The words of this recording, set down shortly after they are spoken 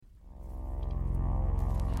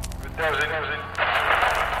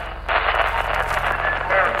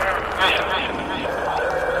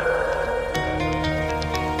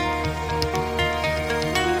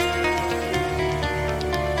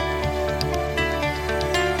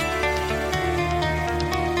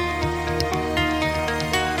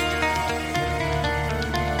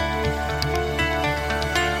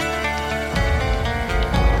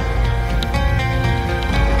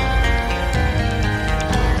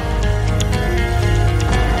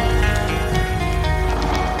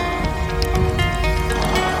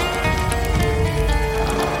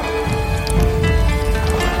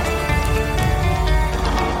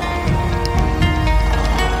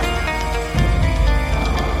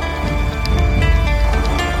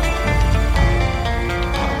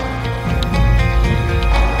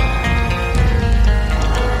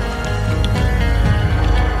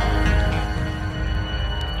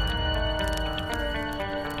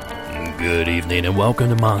Good evening and welcome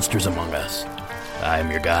to Monsters Among Us. I am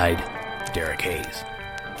your guide, Derek Hayes.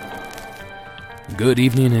 Good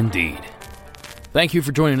evening indeed. Thank you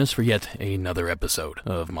for joining us for yet another episode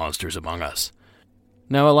of Monsters Among Us.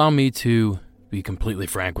 Now allow me to be completely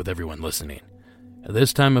frank with everyone listening.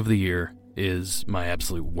 This time of the year is my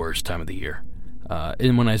absolute worst time of the year.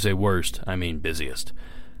 And when I say worst, I mean busiest.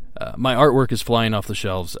 My artwork is flying off the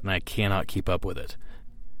shelves and I cannot keep up with it.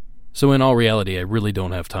 So in all reality, I really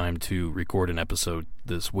don't have time to record an episode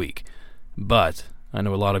this week. But I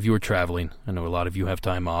know a lot of you are traveling, I know a lot of you have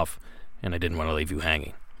time off, and I didn't want to leave you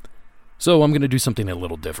hanging. So I'm going to do something a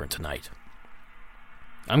little different tonight.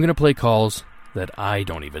 I'm going to play calls that I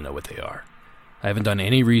don't even know what they are. I haven't done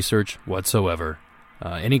any research whatsoever.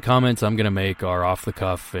 Any comments I'm going to make are off the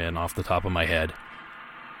cuff and off the top of my head.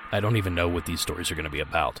 I don't even know what these stories are going to be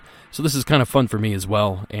about. So this is kind of fun for me as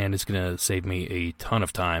well, and it's going to save me a ton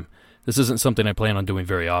of time. This isn't something I plan on doing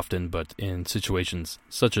very often, but in situations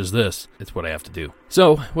such as this, it's what I have to do.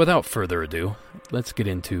 So, without further ado, let's get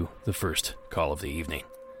into the first call of the evening.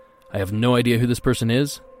 I have no idea who this person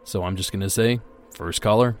is, so I'm just going to say, first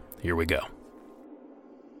caller, here we go.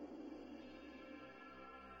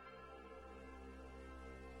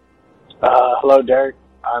 Hello, Derek.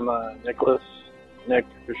 I'm Nicholas. Nick,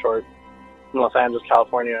 for short, from Los Angeles,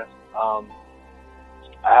 California.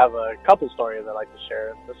 I have a couple stories I'd like to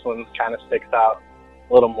share. This one kind of sticks out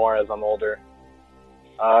a little more as I'm older.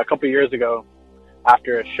 A couple years ago,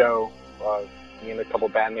 after a show, me and a couple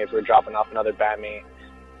bandmates were dropping off another bandmate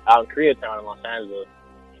out in Koreatown in Los Angeles.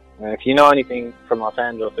 And if you know anything from Los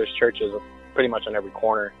Angeles, there's churches pretty much on every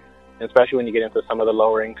corner, and especially when you get into some of the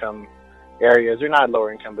lower income areas. They're not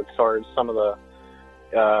lower income, but sort of some of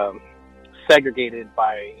the segregated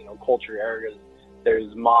by culture areas.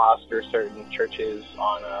 There's mosques or certain churches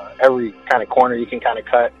on every kind of corner. You can kind of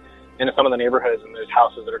cut into some of the neighborhoods, and there's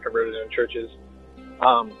houses that are converted into churches.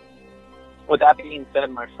 With that being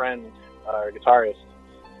said, my friend, our guitarist,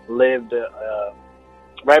 lived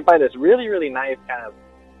right by this really, really nice kind of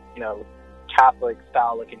Catholic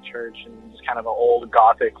style looking church, and just kind of an old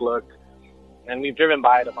Gothic look. And we've driven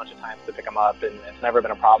by it a bunch of times to pick him up, and it's never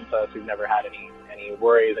been a problem to us. We've never had any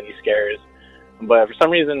worries, any scares. But for some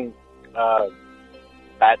reason,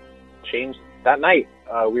 that changed that night.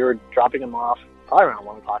 We were dropping him off probably around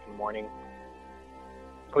 1 o'clock in the morning.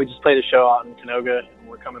 We just played a show out in Canoga, and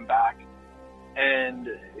we're coming back. And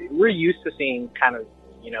we're used to seeing kind of,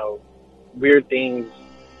 weird things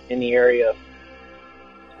in the area.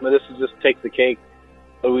 But this just takes the cake.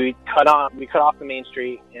 So we cut off the main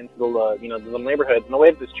street into the little neighborhoods. And the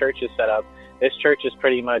way that this church is set up, this church is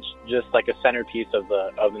pretty much just like a centerpiece of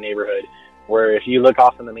the neighborhood, where if you look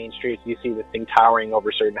off in the main streets, you see this thing towering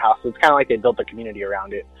over certain houses. It's kind of like they built a community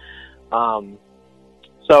around it.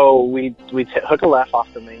 So we hook a left off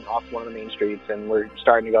one of the main streets, and we're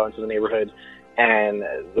starting to go into the neighborhood, and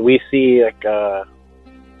we see like a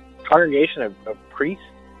congregation of priests.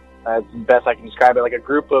 That's the best I can describe it, like a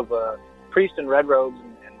group of priests in red robes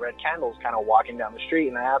and red candles kind of walking down the street.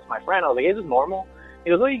 And I asked my friend, I was like, "Is this normal?" He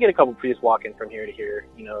goes, "Well, you get a couple priests walking from here to here,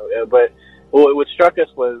 But what struck us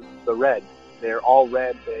was the red. They're all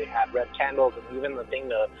red. They had red candles, and even the thing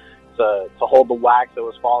to hold the wax that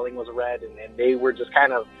was falling was red. And they were just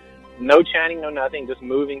kind of no chanting, no nothing, just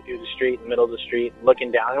moving through the street, in the middle of the street,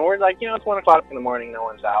 looking down. And we're like, it's 1 o'clock in the morning, no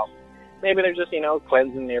one's out. Maybe they're just,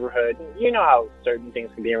 cleansing the neighborhood. You know how certain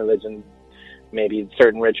things can be in religion, maybe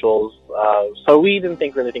certain rituals. So we didn't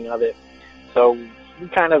think anything of it. So we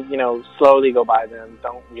kind of, slowly go by them.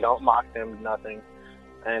 We don't mock them, nothing.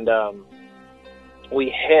 And we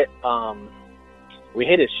hit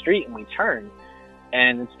his street, and we turn,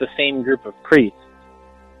 and it's the same group of priests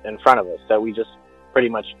in front of us that we just pretty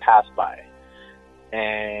much passed by.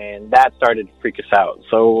 and that started to freak us out.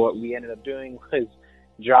 So what we ended up doing was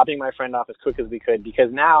dropping my friend off as quick as we could,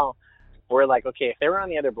 because now we're like, okay, if they were on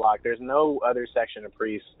the other block, there's no other section of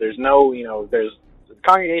priests. There's no, the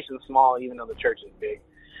congregation's small, even though the church is big.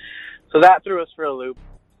 So that threw us for a loop.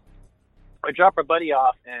 I dropped our buddy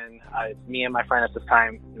off, and me and my friend at this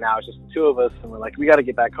time, now it's just the two of us, and we're like, we got to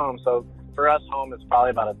get back home. So for us, home is probably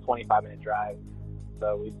about a 25-minute drive.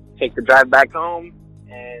 So we take the drive back home,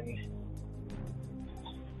 and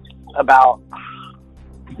about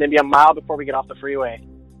maybe a mile before we get off the freeway,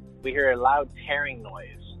 we hear a loud tearing noise.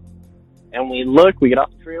 And we look, we get off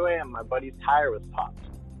the freeway, and my buddy's tire was popped.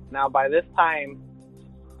 Now, by this time,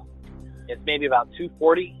 it's maybe about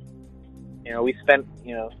 2:40. We spent,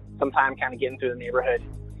 some time kind of getting through the neighborhood.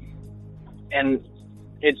 And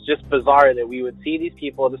it's just bizarre that we would see these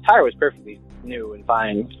people. This tire was perfectly new and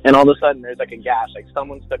fine. And all of a sudden, there's like a gash, like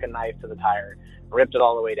someone stuck a knife to the tire, ripped it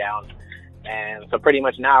all the way down. And so pretty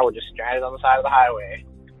much now we're just stranded on the side of the highway,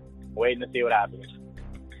 waiting to see what happens.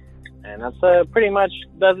 And that's pretty much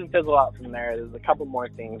doesn't fizzle out from there. There's a couple more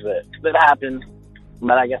things that happen,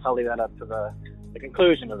 but I guess I'll leave that up to the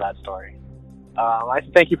conclusion of that story. I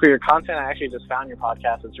thank you for your content. I actually just found your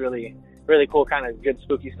podcast. It's really, really cool, kind of good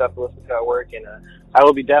spooky stuff to listen to at work, and I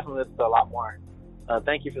will be definitely listening to a lot more.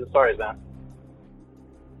 Thank you for the stories, man.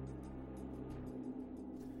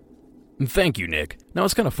 Thank you, Nick. Now,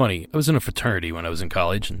 it's kind of funny. I was in a fraternity when I was in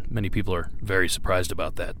college, and many people are very surprised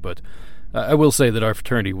about that, but I will say that our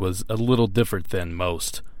fraternity was a little different than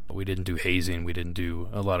most. We didn't do hazing. We didn't do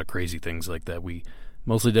a lot of crazy things like that. We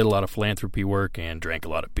mostly did a lot of philanthropy work and drank a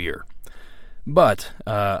lot of beer. But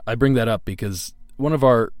I bring that up because one of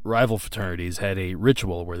our rival fraternities had a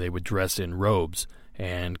ritual where they would dress in robes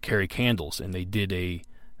and carry candles, and they did a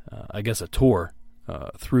tour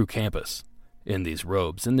through campus in these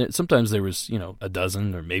robes. And sometimes there was, a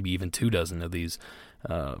dozen or maybe even 24 of these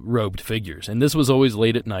robed figures. And this was always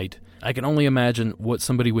late at night. I can only imagine what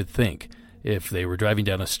somebody would think if they were driving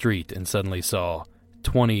down a street and suddenly saw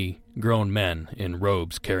 20 grown men in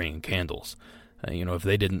robes carrying candles. If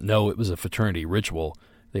they didn't know it was a fraternity ritual,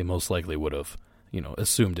 they most likely would have,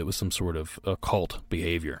 assumed it was some sort of occult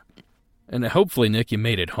behavior. And hopefully, Nick, you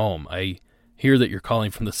made it home. I hear that you're calling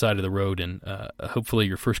from the side of the road, and hopefully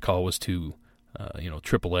your first call was to,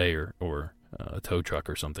 AAA or a tow truck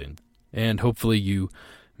or something. And hopefully you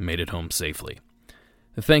made it home safely.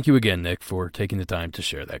 Thank you again, Nick, for taking the time to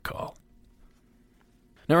share that call.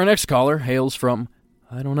 Now, our next caller hails from,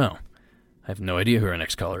 I don't know. I have no idea who our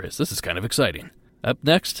next caller is. This is kind of exciting. Up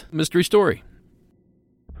next, Mystery Story.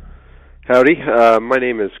 Howdy. My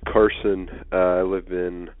name is Carson. I live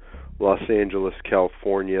in Los Angeles,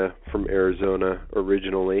 California, from Arizona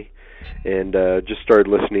originally, and just started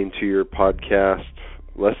listening to your podcast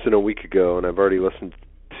less than a week ago, and I've already listened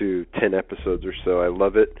to 10 episodes or so. I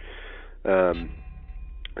love it.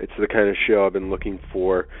 It's the kind of show I've been looking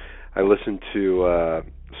for. I listened to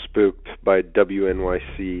Spooked by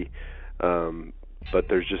WNYC, but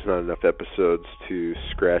there's just not enough episodes to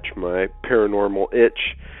scratch my paranormal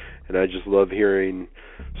itch, and I just love hearing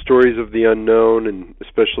stories of the unknown, and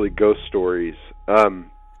especially ghost stories.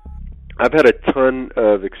 I've had a ton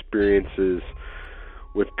of experiences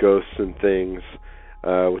with ghosts and things,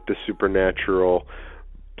 with the supernatural,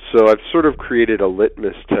 so I've sort of created a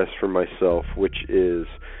litmus test for myself, which is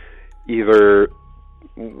either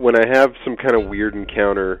when I have some kind of weird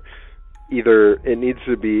encounter, either it needs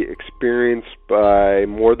to be experienced by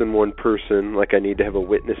more than one person, like I need to have a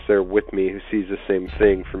witness there with me who sees the same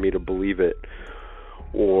thing for me to believe it,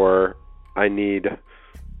 or I need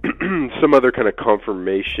some other kind of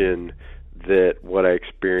confirmation that what I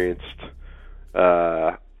experienced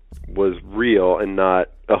was real and not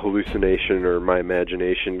a hallucination or my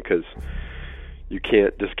imagination, because you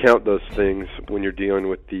can't discount those things when you're dealing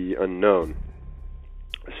with the unknown.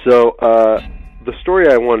 So the story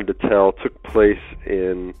I wanted to tell took place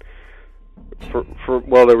there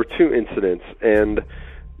were two incidents and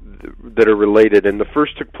that are related, and the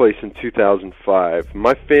first took place in 2005.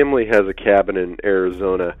 My family has a cabin in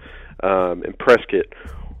Arizona, in Prescott,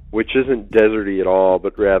 which isn't deserty at all,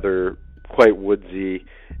 but rather quite woodsy,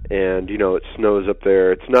 and it snows up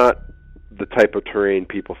there. It's not the type of terrain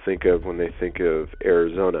people think of when they think of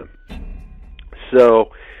Arizona.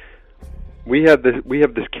 So we have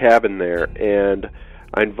this cabin there, and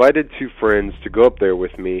I invited two friends to go up there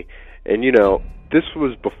with me, and this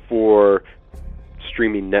was before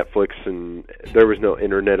streaming Netflix, and there was no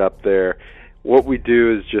internet up there. What we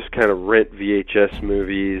do is just kind of rent VHS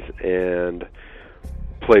movies and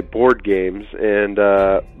play board games, and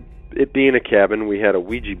it being a cabin, we had a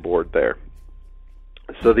Ouija board there.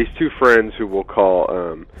 So these two friends, who we'll call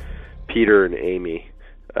Peter and Amy,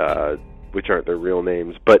 which aren't their real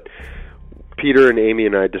names, but Peter and Amy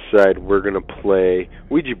and I decide we're going to play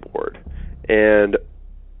Ouija board. And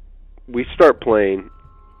we start playing,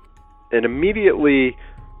 and immediately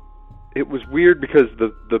it was weird because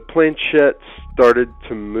the planchette started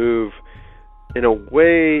to move in a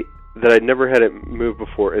way that I'd never had it move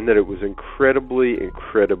before, and that it was incredibly,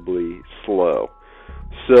 incredibly slow.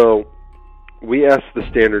 So we asked the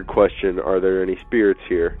standard question, are there any spirits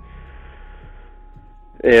here?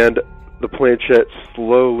 And the planchette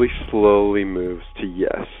slowly moves to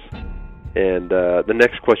yes. And the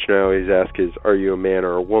next question I always ask is, are you a man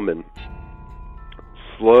or a woman?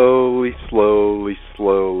 Slowly,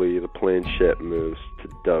 the planchette moves to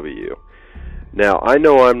W. Now, I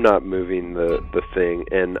know I'm not moving the thing,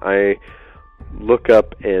 and I look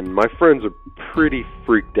up, and my friends are pretty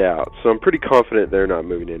freaked out, so I'm pretty confident they're not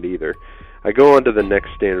moving it either. I go on to the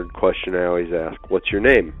next standard question I always ask, what's your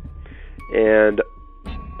name? And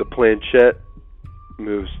the planchette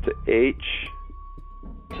moves to H,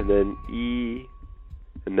 and then E,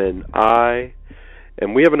 and then I,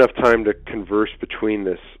 and we have enough time to converse between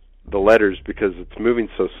the letters because it's moving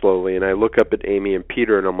so slowly, and I look up at Amy and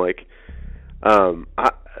Peter, and I'm like,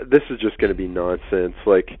 this is just going to be nonsense.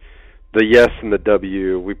 Like, the yes and the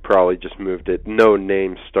W, we probably just moved it. No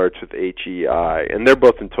name starts with H-E-I. And they're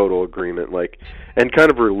both in total agreement, like, and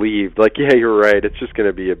kind of relieved. Like, yeah, you're right. It's just going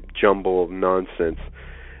to be a jumble of nonsense.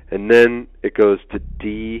 And then it goes to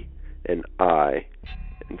D and I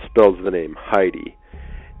and spells the name Heidi.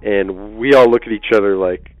 And we all look at each other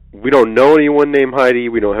like, we don't know anyone named Heidi.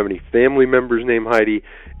 We don't have any family members named Heidi.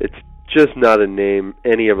 It's just not a name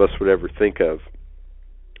any of us would ever think of.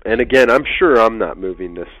 And again, I'm sure I'm not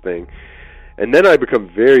moving this thing. And then I become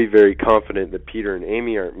very, very confident that Peter and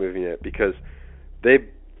Amy aren't moving it because they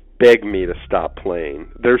beg me to stop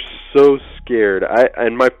playing. They're so scared.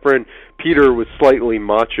 And my friend Peter was slightly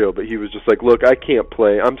macho, but he was just like, look, I can't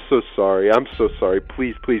play. I'm so sorry.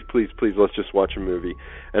 Please, let's just watch a movie.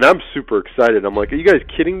 And I'm super excited. I'm like, are you guys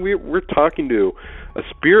kidding? We're talking to a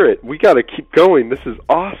spirit. We got to keep going. This is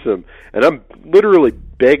awesome. And I'm literally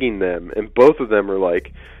begging them, and both of them are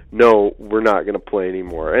like, no, we're not going to play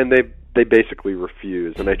anymore. And they basically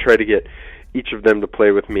refuse. And I try to get each of them to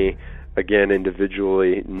play with me again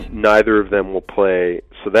individually. Neither of them will play.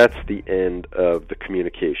 So that's the end of the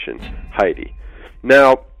communication. Heidi.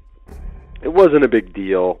 Now, it wasn't a big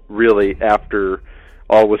deal, really, after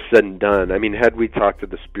all was said and done. I mean, had we talked to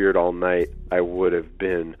the spirit all night, I would have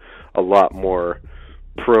been a lot more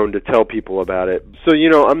prone to tell people about it. So,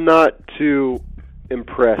 I'm not too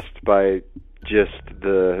impressed by just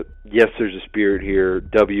the, yes, there's a spirit here,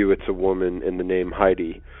 W, it's a woman, and the name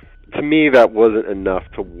Heidi. To me, that wasn't enough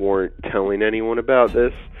to warrant telling anyone about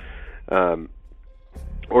this,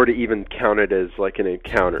 or to even count it as like an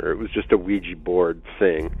encounter. It was just a Ouija board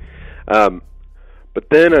thing. But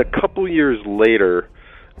then a couple years later,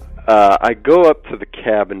 I go up to the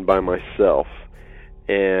cabin by myself,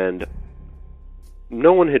 and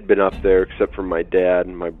no one had been up there except for my dad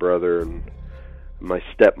and my brother and my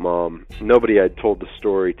stepmom. Nobody I'd told the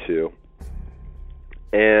story to.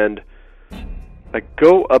 And I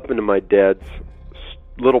go up into my dad's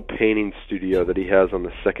little painting studio that he has on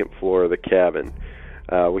the second floor of the cabin,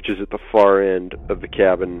 which is at the far end of the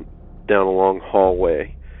cabin down a long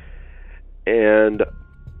hallway. And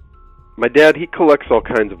my dad, he collects all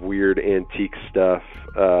kinds of weird antique stuff,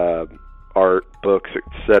 art, books,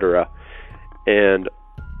 etc. And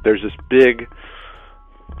there's this big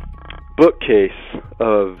bookcase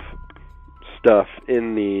of stuff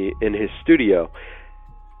in his studio.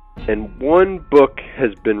 And one book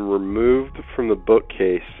has been removed from the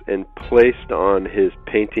bookcase and placed on his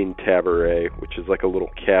painting tabaret, which is like a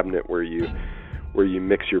little cabinet where you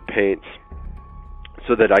mix your paints,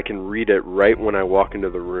 so that I can read it right when I walk into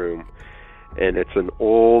the room. And it's an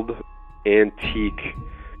old antique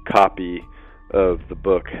copy of the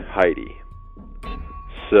book Heidi.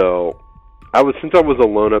 So since I was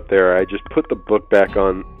alone up there, I just put the book back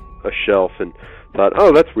on a shelf and thought,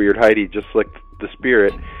 oh, that's weird, Heidi, just like the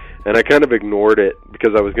spirit. And I kind of ignored it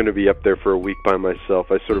because I was going to be up there for a week by myself.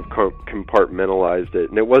 I sort of compartmentalized it.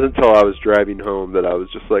 And it wasn't until I was driving home that I was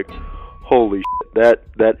just like, holy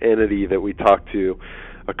shit, that entity that we talked to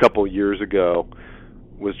a couple years ago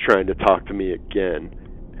was trying to talk to me again.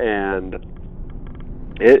 And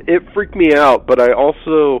it freaked me out, but I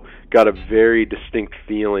also got a very distinct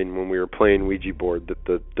feeling when we were playing Ouija board that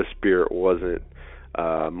the spirit wasn't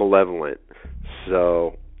malevolent.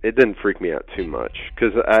 So it didn't freak me out too much,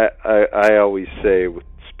 because I always say with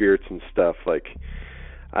spirits and stuff, like,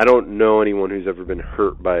 I don't know anyone who's ever been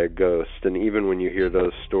hurt by a ghost, and even when you hear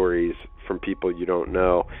those stories from people you don't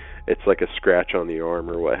know, it's like a scratch on the arm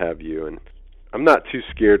or what have you. And I'm not too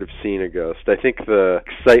scared of seeing a ghost. I think the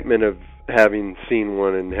excitement of having seen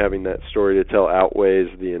one and having that story to tell outweighs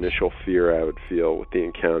the initial fear I would feel with the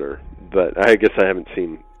encounter. But I guess I haven't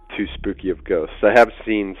seen too spooky of ghosts. I have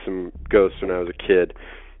seen some ghosts when I was a kid,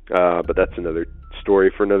 but that's another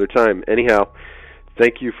story for another time. Anyhow,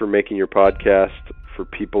 thank you for making your podcast for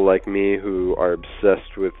people like me who are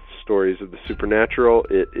obsessed with stories of the supernatural.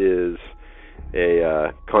 It is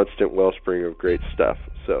a constant wellspring of great stuff.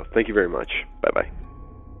 So thank you very much. Bye-bye.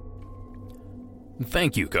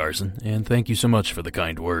 Thank you, Carson, and thank you so much for the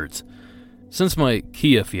kind words. Since my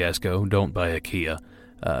Kia fiasco, don't buy a Kia,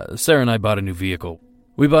 Sarah and I bought a new vehicle.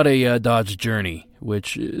 We bought a Dodge Journey,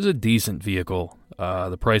 which is a decent vehicle.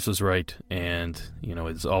 The price was right, and,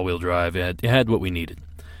 it's all-wheel drive. It had what we needed.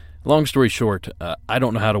 Long story short, I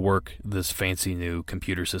don't know how to work this fancy new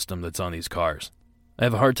computer system that's on these cars. I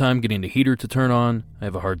have a hard time getting the heater to turn on. I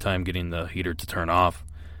have a hard time getting the heater to turn off.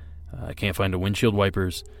 I can't find the windshield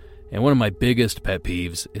wipers. And one of my biggest pet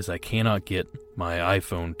peeves is I cannot get my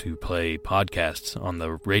iPhone to play podcasts on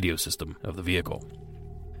the radio system of the vehicle.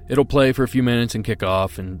 It'll play for a few minutes and kick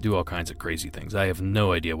off and do all kinds of crazy things. I have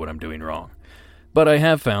no idea what I'm doing wrong. But I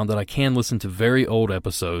have found that I can listen to very old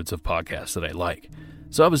episodes of podcasts that I like.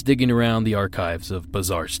 So I was digging around the archives of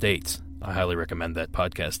Bizarre States. I highly recommend that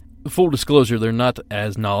podcast. Full disclosure, they're not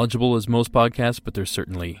as knowledgeable as most podcasts, but they're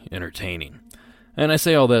certainly entertaining. And I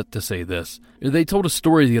say all that to say this. They told a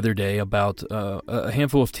story the other day about a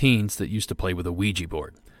handful of teens that used to play with a Ouija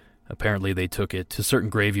board. Apparently they took it to certain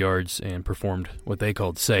graveyards and performed what they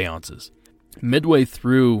called seances. Midway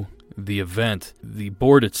through the event, the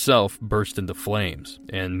board itself burst into flames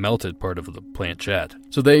and melted part of the planchette.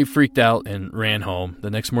 So they freaked out and ran home.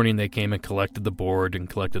 The next morning they came and collected the board and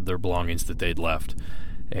collected their belongings that they'd left.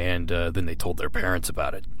 And then they told their parents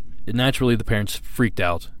about it. Naturally, the parents freaked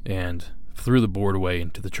out and threw the board away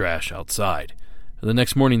into the trash outside. The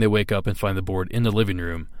next morning they wake up and find the board in the living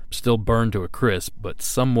room, still burned to a crisp, but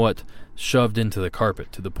somewhat shoved into the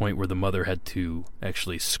carpet to the point where the mother had to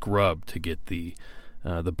actually scrub to get the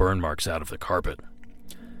burn marks out of the carpet.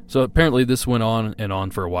 So apparently this went on and on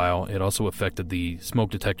for a while. It also affected the smoke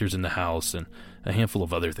detectors in the house and a handful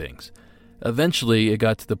of other things. Eventually it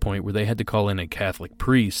got to the point where they had to call in a Catholic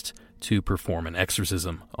priest to perform an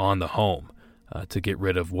exorcism on the home to get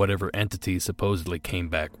rid of whatever entity supposedly came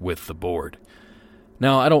back with the board.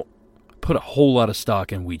 Now, I don't put a whole lot of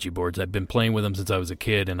stock in Ouija boards. I've been playing with them since I was a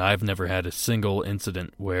kid, and I've never had a single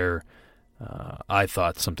incident where I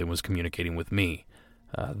thought something was communicating with me.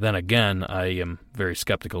 Then again, I am very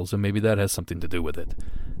skeptical, so maybe that has something to do with it.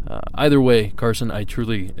 Either way, Carson, I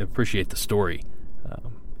truly appreciate the story.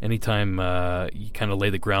 Anytime you kind of lay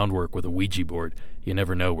the groundwork with a Ouija board, you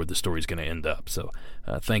never know where the story's going to end up. So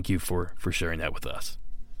thank you for sharing that with us.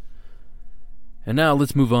 And now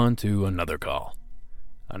let's move on to another call.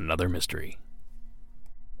 Another mystery.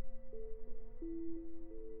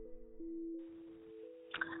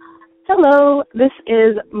 Hello, this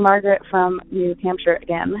is Margaret from New Hampshire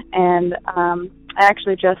again, and I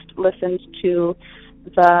actually just listened to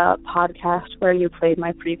the podcast where you played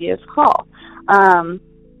my previous call.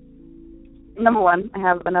 Number one, I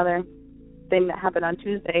have another thing that happened on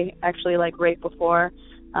Tuesday, actually like right before,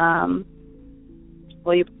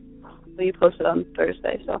 you posted on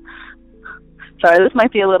Thursday, so sorry, this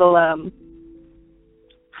might be a little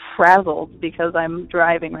frazzled because I'm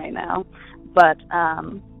driving right now, but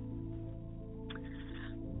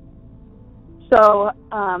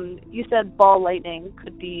you said ball lightning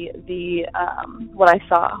could be the what I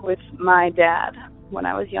saw with my dad when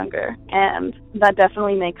I was younger, and that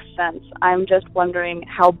definitely makes sense. I'm just wondering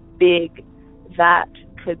how big that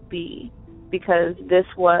could be, because this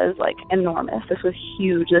was like enormous. This was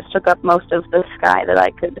huge. This took up most of the sky that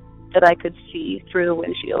I could see through the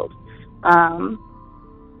windshield. And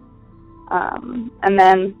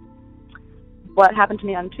then what happened to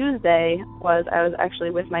me on Tuesday was I was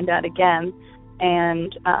actually with my dad again,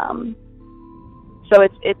 and so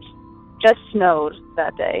it's just snowed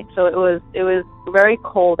that day. So it was very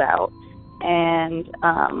cold out, and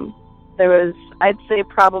there was, I'd say,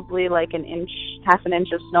 probably like half an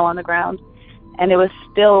inch of snow on the ground, and it was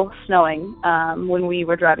still snowing when we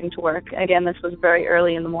were driving to work. Again, this was very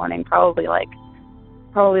early in the morning, probably like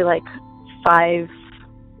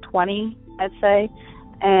 5:20, I'd say,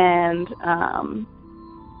 and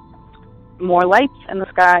more lights in the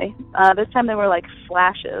sky. This time they were like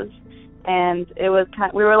flashes, and it was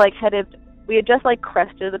we had just like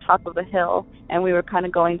crested the top of a hill, and we were kind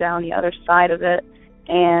of going down the other side of it,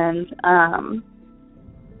 and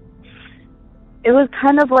it was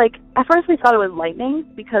kind of like, at first we thought it was lightning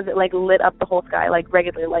because it like lit up the whole sky like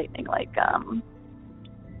regular lightning, like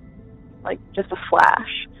just a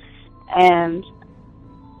flash. And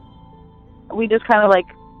we just kind of like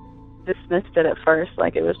dismissed it at first,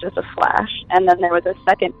 like it was just a flash. And then there was a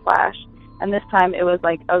second flash, and this time it was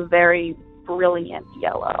like a very brilliant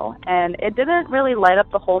yellow. And it didn't really light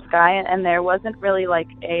up the whole sky, and there wasn't really like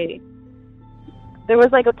there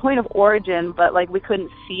was like a point of origin, but like we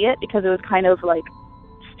couldn't see it because it was kind of like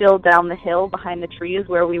still down the hill behind the trees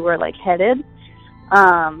where we were like headed.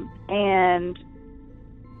 And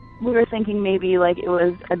we were thinking maybe like it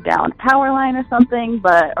was a downed power line or something,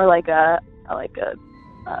 or like a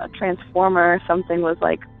transformer or something was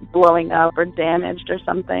like blowing up or damaged or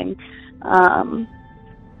something.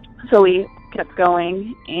 So we kept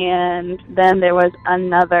going, and then there was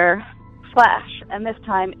another flash, and this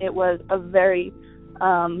time it was a very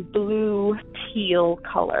blue teal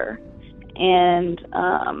color. And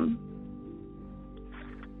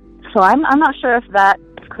so I'm not sure if that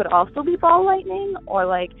could also be ball lightning, or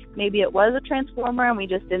like maybe it was a transformer and we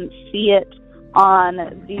just didn't see it on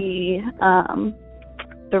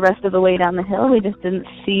the rest of the way down the hill. We just didn't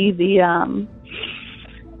see the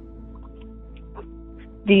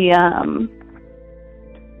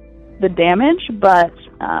damage, but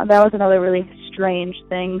that was another really strange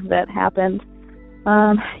thing that happened.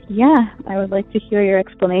 I would like to hear your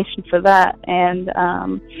explanation for that. And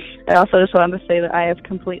I also just wanted to say that I have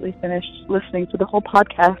completely finished listening to the whole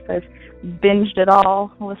podcast. I've binged it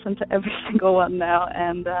all, listened to every single one now,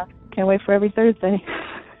 and can't wait for every Thursday.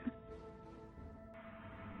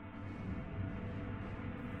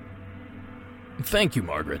 Thank you,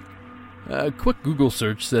 Margaret. A quick Google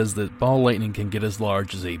search says that ball lightning can get as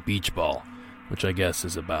large as a beach ball, which I guess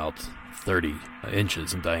is about 30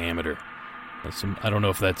 inches in diameter. I don't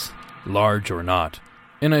know if that's large or not.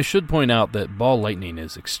 And I should point out that ball lightning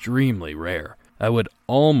is extremely rare. I would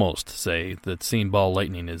almost say that seeing ball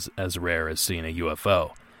lightning is as rare as seeing a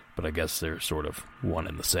UFO, but I guess they're sort of one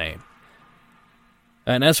and the same.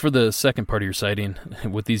 And as for the second part of your sighting,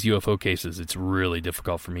 with these UFO cases, it's really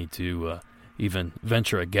difficult for me to even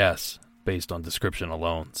venture a guess based on description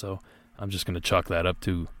alone, so I'm just going to chalk that up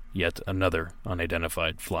to yet another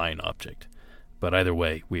unidentified flying object. But either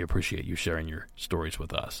way, we appreciate you sharing your stories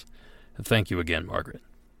with us. And thank you again, Margaret.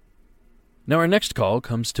 Now our next call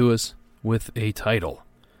comes to us with a title.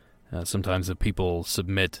 Sometimes if people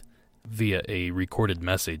submit via a recorded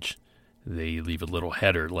message, they leave a little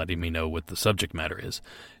header letting me know what the subject matter is.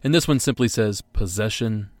 And this one simply says,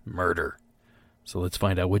 Possession Murder. So let's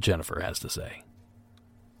find out what Jennifer has to say.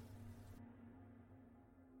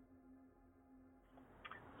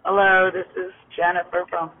 Hello, this is Jennifer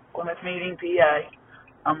from Plymouth Meeting, PA.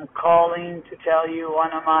 I'm calling to tell you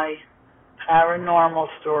one of my paranormal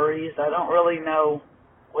stories. I don't really know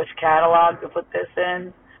which catalog to put this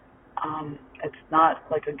in. It's not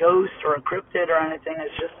like a ghost or a cryptid or anything.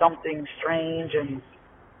 It's just something strange, and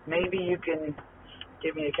maybe you can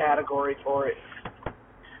give me a category for it.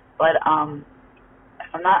 But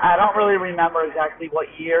I don't really remember exactly what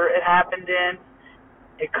year it happened in.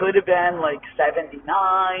 It could have been like 79,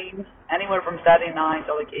 anywhere from 79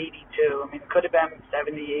 to like 82. I mean, it could have been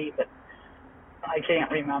 78, but I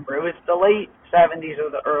can't remember. It was the late 70s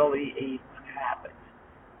or the early 80s when it happened.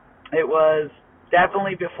 It was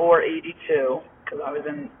definitely before 82, because I was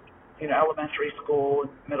in, elementary school,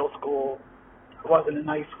 middle school. I wasn't in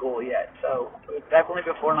high school yet, so it was definitely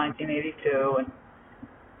before 1982, and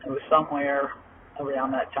it was somewhere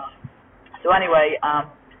around that time. So anyway,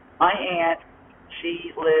 my aunt,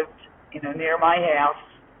 she lived, near my house,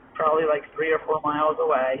 probably like 3 or 4 miles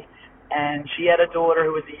away, and she had a daughter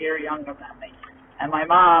who was a year younger than me. And my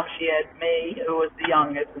mom, she had me, who was the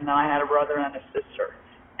youngest, and then I had a brother and a sister.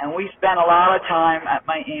 And we spent a lot of time at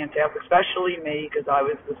my aunt's house, especially me, because I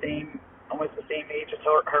was almost the same age as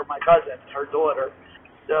her, my cousin, her daughter.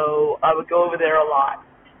 So I would go over there a lot.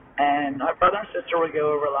 And my brother and sister would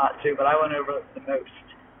go over a lot too, but I went over the most.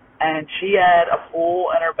 And she had a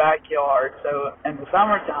pool in her backyard, so in the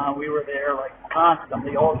summertime we were there like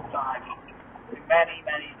constantly, all the time, many,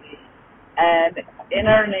 many days. And in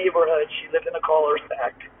her neighborhood, she lived in a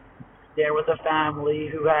cul-de-sac. There was a family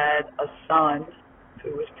who had a son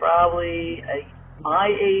who was probably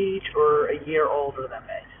my age or a year older than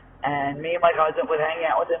me. And me and my cousin would hang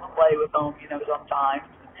out with him and play with him, sometimes.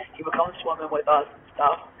 He would come swimming with us and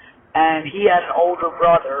stuff. And he had an older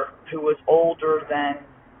brother who was older than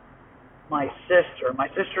my sister. My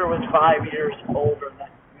sister was 5 years older than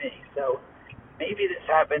me. So maybe this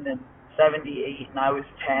happened in 78 and I was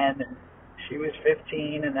 10 and she was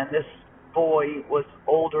 15, and then this boy was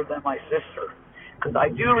older than my sister. because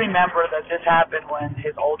I do remember that this happened when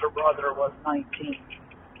his older brother was 19.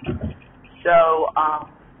 So,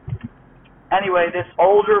 anyway, this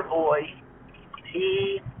older boy,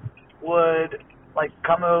 he would, like,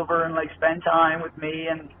 come over and, like, spend time with me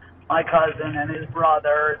and my cousin and his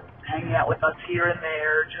brother, hanging out with us here and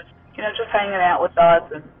there, just hanging out with us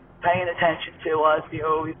and paying attention to us. We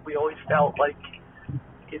always felt like,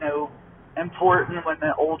 important when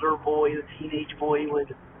the older boy, the teenage boy, would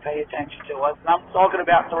pay attention to us. And I'm talking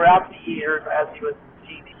about throughout the years as he was a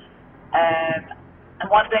teenager. And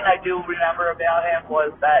one thing I do remember about him was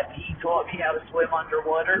that he taught me how to swim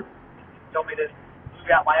underwater. He told me to scoot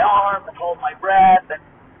out my arms and hold my breath. And,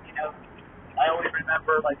 I always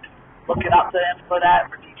remember, like, looking up to him for that,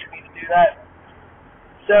 for teaching me to do that.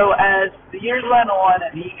 So as the years went on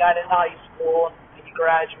and he got in high school and he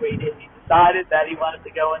graduated, he decided that he wanted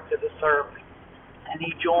to go into the service. And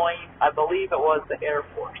he joined, I believe it was the Air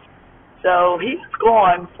Force. So he was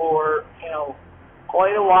gone for,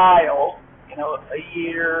 quite a while, a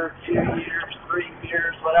year, 2 years, 3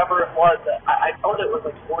 years, whatever it was. I thought it was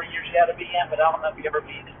like 4 years he had to be in, but I don't know if he ever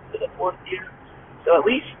made it to the 4th year. So at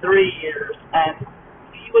least 3 years. And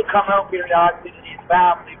he would come home periodically to see his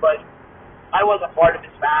family, but I wasn't part of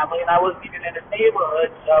his family, and I wasn't even in his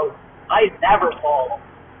neighborhood, so I never saw him.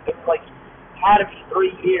 It was like, had to be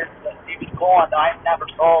 3 years that he was gone, that I never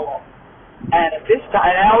saw him. And at this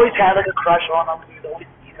time, I always had like a crush on him. He was always,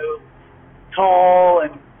 tall,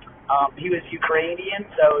 and he was Ukrainian,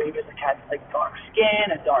 so he was had like dark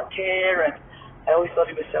skin and dark hair, and I always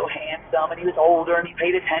thought he was so handsome, and he was older, and he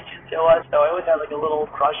paid attention to us, so I always had like a little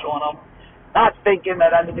crush on him. Not thinking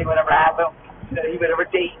that anything would ever happen, that he would ever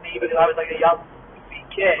date me, because I was like a young, sweet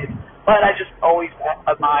kid, but I just always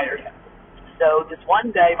admired him. So this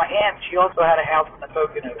one day, my aunt, she also had a house in the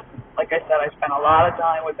Poconos. Like I said, I spent a lot of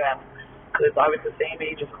time with them because I was the same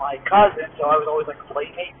age as my cousin, so I was always like a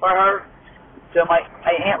playmate for her. So my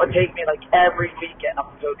aunt would take me like every weekend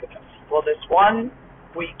up to Poconos. Well, this one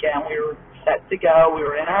weekend, we were set to go. We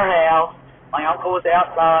were in her house. My uncle was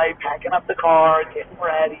outside packing up the car, getting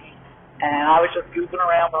ready, and I was just goofing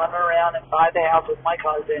around, running around inside the house with my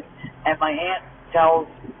cousin. And my aunt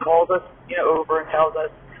calls us, over and tells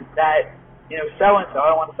us that, so-and-so,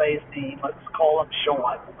 I don't want to say his name, let's call him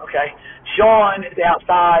Sean, okay? Sean is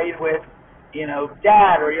outside with,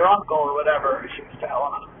 Dad or your uncle or whatever she was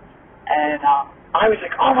telling him. And I was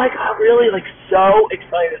like, oh my God, really? Like, so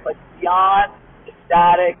excited, like, beyond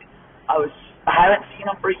ecstatic. I haven't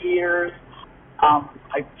seen him for years.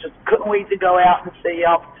 I just couldn't wait to go out and see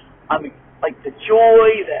him. I mean, like, the joy,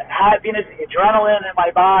 the happiness, the adrenaline in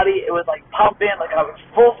my body, it was, like, pumping, like I was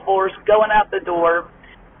full force going out the door.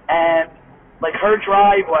 And, like, her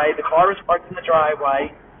driveway, the car was parked in the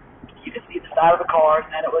driveway. You could see the side of the car,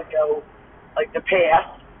 and then it would go, like, the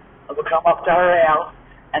path. It would come up to her house,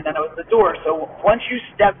 and then it was the door. So once you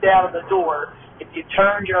stepped out of the door, if you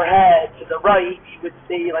turned your head to the right, you would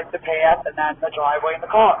see, like, the path and then the driveway and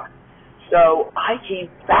the car. So I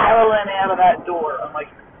came barreling out of that door. I'm,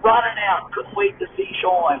 like, running out. Couldn't wait to see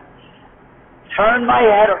Sean. Turned my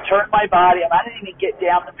head or turned my body, and I didn't even get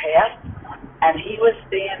down the path. And he was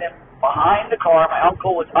standing behind the car. My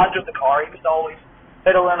uncle was under the car. He was always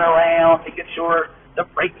fiddling around, making sure the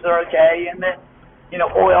brakes are okay and that,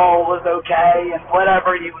 oil was okay and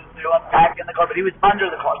whatever he was doing, packing the car. But he was under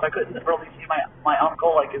the car, so I couldn't really see my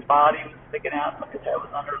uncle. Like, his body was sticking out, like his head was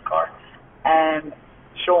under the car. And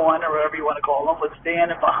Sean, or whatever you want to call him, was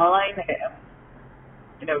standing behind him.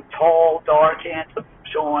 Tall, dark, handsome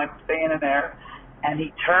Sean standing there. And he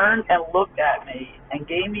turned and looked at me and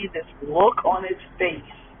gave me this look on his face,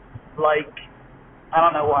 like, I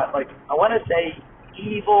don't know what, like, I want to say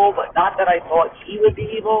evil, but not that I thought he was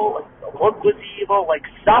evil, like, the look was evil, like,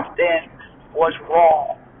 something was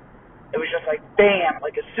wrong. It was just like, bam,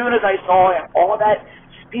 like, as soon as I saw him, all that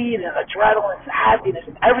speed and adrenaline and happiness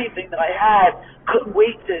and everything that I had, couldn't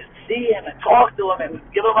wait to see him and talk to him and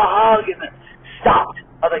give him a hug, and then stopped.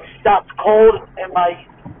 I was like, stopped cold in my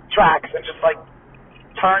tracks and just, like,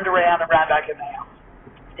 turned around and ran back in the house.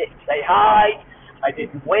 Didn't say hi. I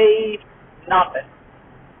didn't wave. Nothing.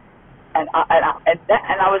 And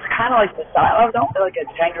I was kind of like I was only like a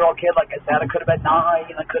 10-year-old kid. Like I said, I could have been 9.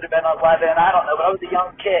 I could have been 11. I don't know, but I was a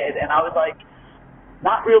young kid, and I was like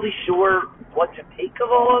not really sure what to make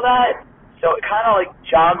of all of that. So it kind of like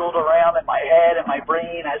joggled around in my head and my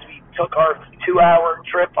brain as we took our 2-hour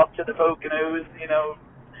trip up to the Poconos.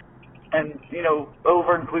 And,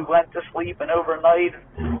 we went to sleep and overnight.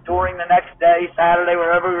 During the next day, Saturday,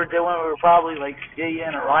 wherever we were doing, we were probably, like,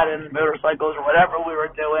 skiing or riding motorcycles or whatever we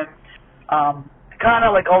were doing. Kind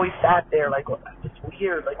of, like, always sat there, like, well, it's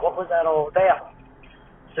weird. Like, what was that all about?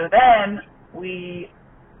 So then, we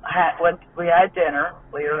had dinner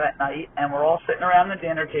later that night, and we're all sitting around the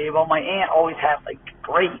dinner table. My aunt always had like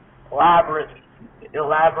great elaborate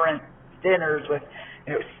dinners with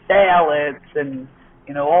salads and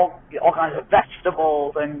all kinds of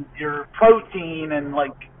vegetables and your protein, and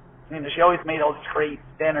she always made all these great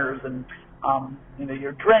dinners, and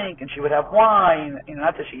your drink, and she would have wine,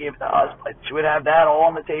 not that she gave it to us, but she would have that all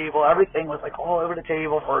on the table. Everything was like all over the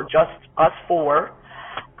table for just us four.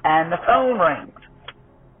 And the phone rings,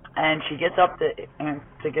 and she gets up to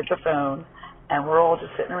get the phone, and we're all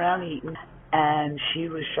just sitting around eating, and she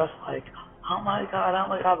was just like, oh my god,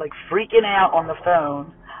 like freaking out on the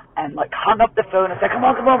phone, and like hung up the phone and said, come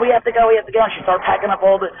on, we have to go. And she started packing up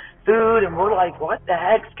all the food, and we're like, what the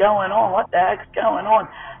heck's going on?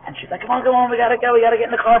 And she's like, come on, we gotta go. We gotta get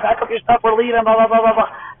in the car, pack up your stuff, we're leaving, blah, blah, blah, blah, blah.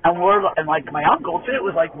 And like my uncle too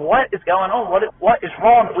was like, what is going on? What is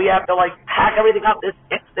wrong? We have to like pack everything up this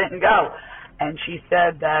instant and go. And she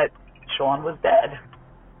said that Sean was dead.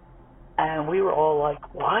 And we were all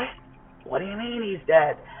like, what? What do you mean he's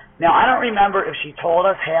dead? Now, I don't remember if she told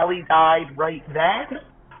us Haley died right then,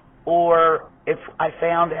 or if I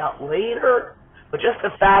found out later, but just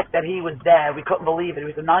the fact that he was dead, we couldn't believe it. He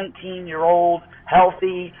was a 19-year-old,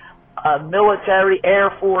 healthy, military,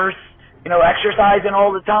 Air Force, exercising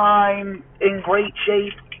all the time, in great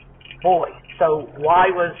shape boy. So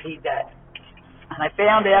why was he dead? And I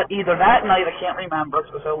found out either that night, I can't remember,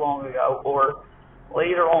 it was so long ago, or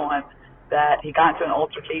later on, that he got into an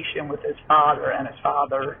altercation with his father, and his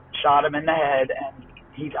father shot him in the head, and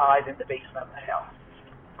he died in the basement of the house.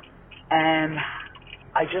 And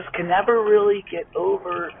I just can never really get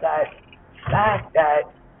over that fact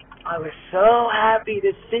that I was so happy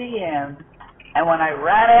to see him, and when I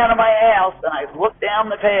ran out of my house and I looked down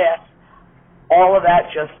the path, all of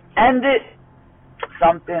that just ended.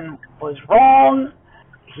 Something was wrong.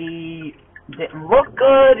 He didn't look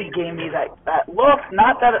good. He gave me that look.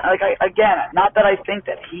 Not that I think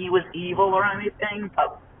that he was evil or anything,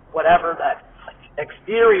 but whatever that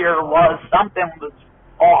exterior was, something was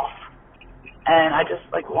off. And I just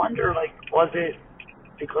wonder, was it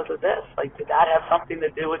because of this? Did that have something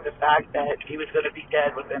to do with the fact that he was going to be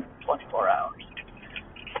dead within 24 hours?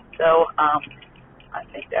 So I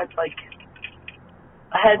think that's a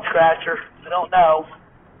head scratcher. I don't know.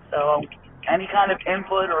 So any kind of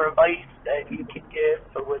input or advice that you can give,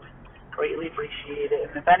 I would greatly appreciate it.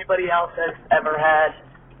 And if anybody else has ever had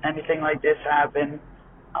anything like this happen,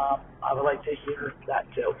 I would like to hear that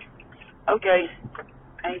too. Okay,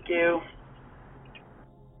 thank you.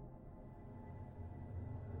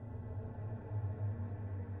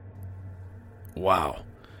 Wow.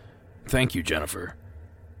 Thank you, Jennifer.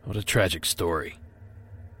 What a tragic story.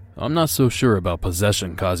 I'm not so sure about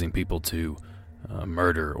possession causing people to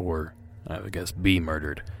murder or, I guess, be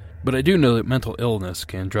murdered. But I do know that mental illness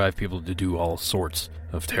can drive people to do all sorts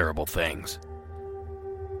of terrible things.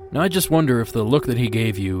 Now I just wonder if the look that he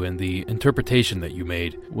gave you and the interpretation that you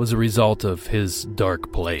made was a result of his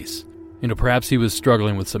dark place. Perhaps he was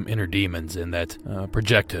struggling with some inner demons and that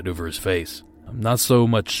projected over his face. Not so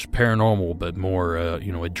much paranormal, but more,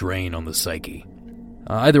 a drain on the psyche.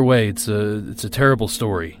 Either way, it's a terrible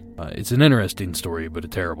story. It's an interesting story, but a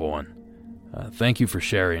terrible one. Thank you for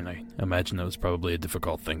sharing. I imagine that was probably a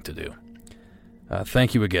difficult thing to do.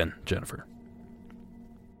 Thank you again, Jennifer.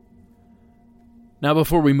 Now,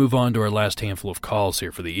 before we move on to our last handful of calls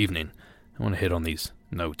here for the evening, I want to hit on these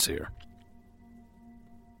notes here.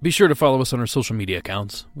 Be sure to follow us on our social media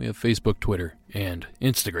accounts. We have Facebook, Twitter, and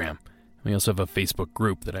Instagram. We also have a Facebook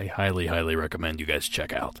group that I highly, highly recommend you guys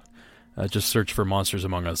check out. Just search for Monsters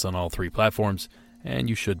Among Us on all 3 platforms, and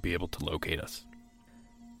you should be able to locate us.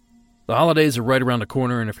 The holidays are right around the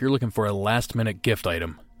corner, and if you're looking for a last-minute gift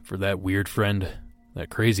item for that weird friend,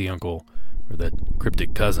 that crazy uncle, or that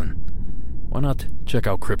cryptic cousin, why not check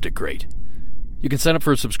out Cryptic Crate? You can sign up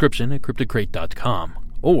for a subscription at cryptidcrate.com,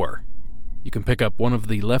 or you can pick up one of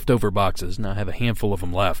the leftover boxes, and I have a handful of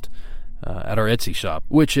them left, at our Etsy shop,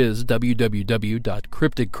 which is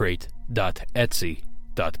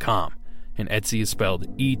www.cryptidcrate.etsy.com. And Etsy is spelled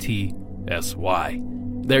E-T-S-Y.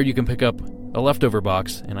 There you can pick up a leftover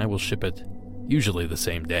box, and I will ship it usually the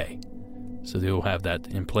same day. So you'll have that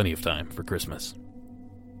in plenty of time for Christmas.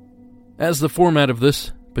 As the format of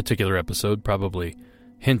this particular episode probably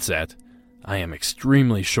hints at, I am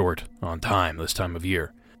extremely short on time this time of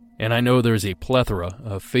year. And I know there's a plethora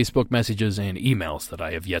of Facebook messages and emails that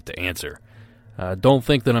I have yet to answer. Don't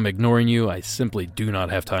think that I'm ignoring you. I simply do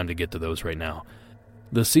not have time to get to those right now.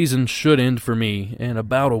 The season should end for me in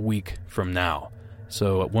about a week from now.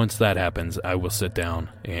 So once that happens, I will sit down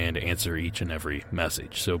and answer each and every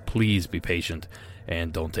message. So please be patient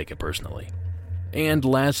and don't take it personally. And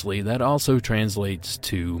lastly, that also translates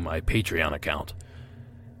to my Patreon account.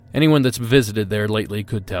 Anyone that's visited there lately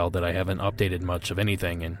could tell that I haven't updated much of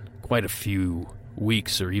anything in quite a few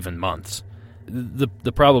weeks or even months.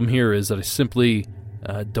 The problem here is that I simply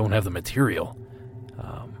don't have the material.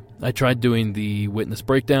 I tried doing the witness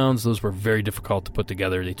breakdowns. Those were very difficult to put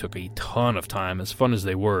together. They took a ton of time. As fun as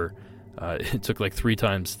they were, it took like 3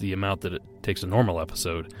 times the amount that it takes a normal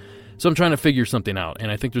episode. So I'm trying to figure something out,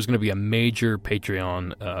 and I think there's going to be a major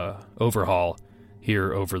Patreon overhaul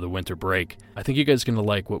here over the winter break. I think you guys are going to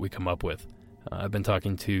like what we come up with. I've been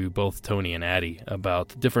talking to both Tony and Addie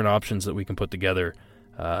about different options that we can put together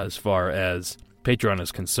as far as Patreon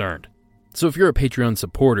is concerned. So if you're a Patreon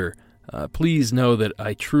supporter, please know that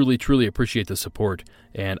I truly, truly appreciate the support,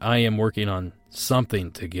 and I am working on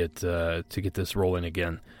something to get this rolling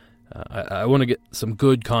again. I want to get some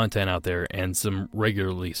good content out there and some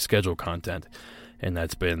regularly scheduled content, and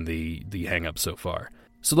that's been the hang-up so far.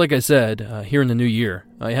 So like I said, here in the new year,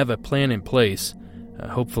 I have a plan in place.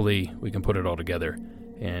 Hopefully we can put it all together,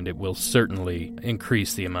 and it will certainly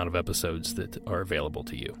increase the amount of episodes that are available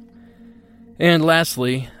to you. And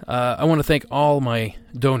lastly, I want to thank all my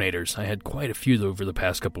donators. I had quite a few over the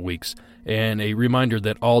past couple weeks, and a reminder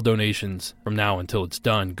that all donations from now until it's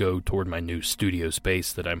done go toward my new studio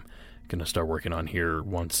space that I'm going to start working on here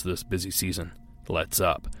once this busy season lets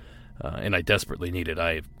up. And I desperately need it.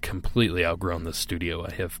 I've completely outgrown this studio.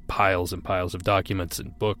 I have piles and piles of documents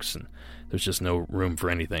and books, and there's just no room for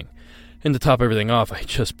anything. And to top everything off, I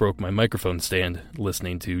just broke my microphone stand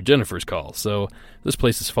listening to Jennifer's call. So this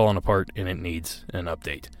place has fallen apart, and it needs an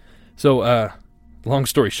update. So, long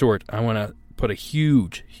story short, I want to put a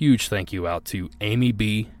huge, huge thank you out to Amy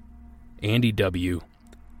B., Andy W.,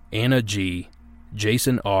 Anna G.,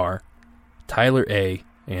 Jason R., Tyler A.,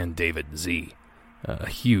 and David Z. A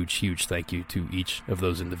huge, huge thank you to each of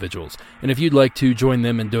those individuals. And if you'd like to join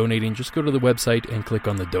them in donating, just go to the website and click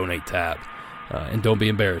on the Donate tab. And don't be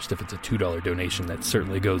embarrassed if it's a $2 donation. That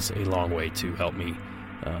certainly goes a long way to help me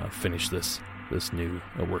finish this new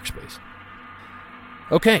workspace.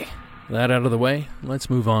 Okay, that out of the way, let's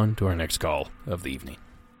move on to our next call of the evening.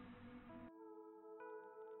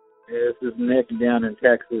 This is Nick down in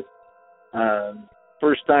Texas.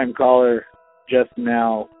 First-time caller, just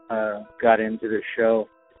now got into the show.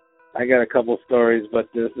 I got a couple stories, but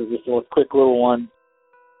this is just a quick little one.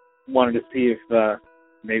 Wanted to see if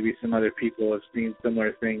maybe some other people have seen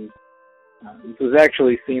similar things. This was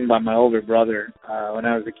actually seen by my older brother. When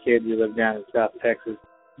I was a kid, we lived down in South Texas.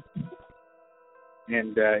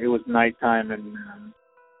 And it was nighttime, and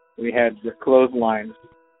we had the clotheslines.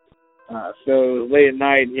 So late at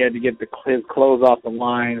night, he had to get his clothes off the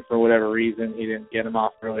line for whatever reason. He didn't get them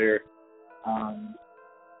off earlier.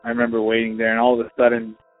 I remember waiting there, and all of a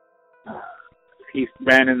sudden, he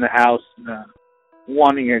ran in the house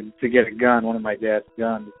wanting to get a gun, one of my dad's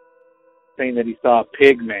guns, saying that he saw a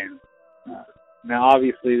pig man. Now,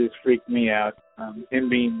 obviously, this freaked me out. Him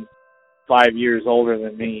being 5 years older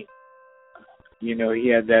than me, he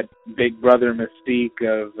had that big brother mystique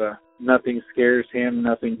of nothing scares him,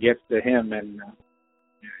 nothing gets to him, and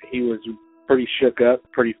he was pretty shook up,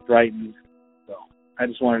 pretty frightened. So I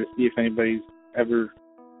just wanted to see if anybody's ever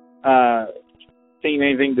seen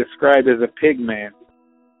anything described as a pig man.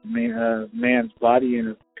 A man's body in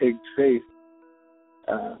a pig's face.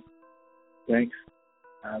 Thanks.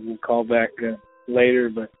 We'll call back later,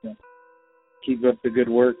 but keep up the good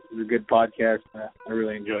work. It's a good podcast. I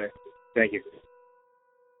really enjoy it. Thank you.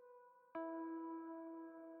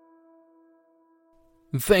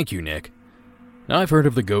 Thank you, Nick. Now, I've heard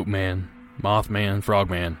of the Goat Man, Mothman,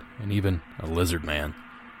 Frogman, and even a Lizard Man,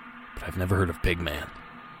 but I've never heard of Pig Man.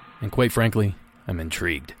 And quite frankly, I'm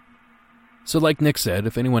intrigued. So like Nick said,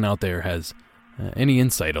 if anyone out there has any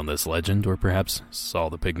insight on this legend, or perhaps saw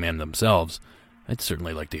the Pig Man themselves, I'd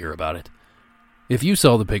certainly like to hear about it. If you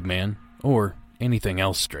saw the Pig Man, or anything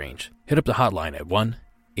else strange, hit up the hotline at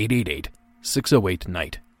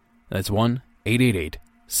 1-888-608-NIGHT. That's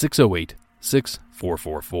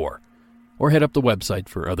 1-888-608-6444. Or head up the website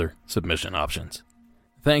for other submission options.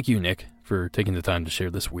 Thank you, Nick, for taking the time to share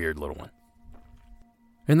this weird little one.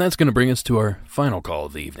 And that's going to bring us to our final call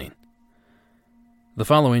of the evening. The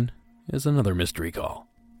following is another mystery call.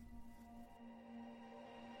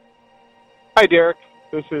 Hi, Derek.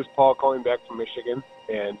 This is Paul calling back from Michigan,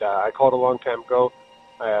 and I called a long time ago.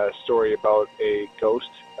 I had a story about a ghost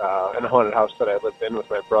in a haunted house that I lived in with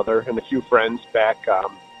my brother and a few friends back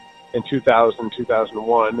in 2000,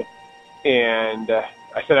 2001, and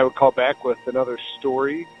I said I would call back with another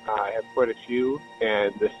story. I have quite a few,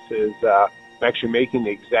 and this is I'm actually making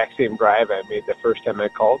the exact same drive I made the first time I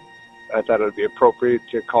called. I thought it would be appropriate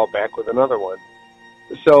to call back with another one.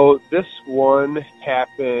 So this one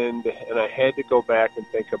happened, and I had to go back and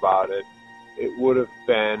think about it. It would have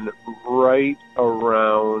been right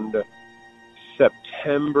around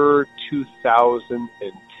September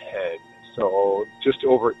 2010, so just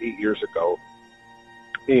over 8 years ago.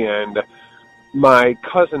 And my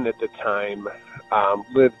cousin at the time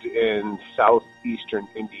lived in southeastern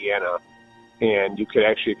Indiana, and you could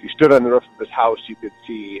actually, if you stood on the roof of his house, you could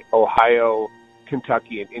see Ohio,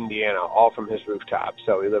 Kentucky, and Indiana all from his rooftop.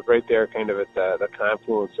 So he lived right there, kind of at the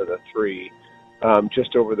confluence of the three,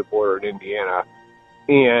 just over the border in Indiana.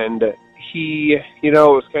 And he, it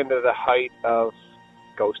was kind of the height of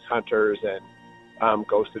Ghost Hunters and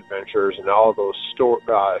Ghost Adventures and all those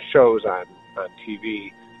shows on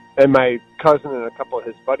TV. And my cousin and a couple of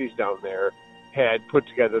his buddies down there had put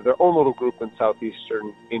together their own little group in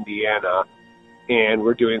southeastern Indiana, and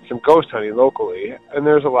we're doing some ghost hunting locally. And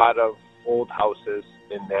there's a lot of old houses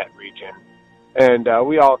in that region. And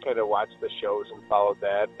we all kind of watched the shows and followed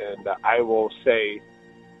that. And I will say,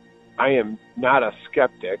 I am not a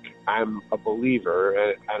skeptic. I'm a believer.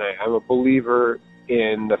 And I'm a believer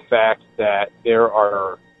in the fact that there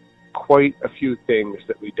are quite a few things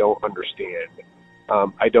that we don't understand.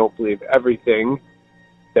 I don't believe everything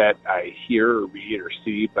that I hear or read or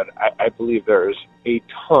see, but I believe there's a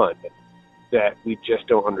ton that we just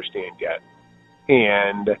don't understand yet.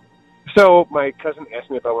 And so my cousin asked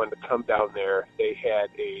me if I wanted to come down there. They had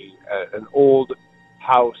an old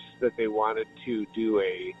house that they wanted to do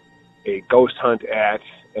a ghost hunt at,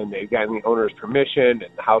 and they got the owner's permission,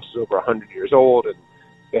 and the house is over 100 years old, and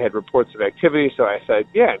they had reports of activity. So I said,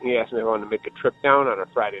 yeah. And he asked me if I wanted to make a trip down on a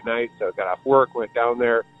Friday night. So I got off work, went down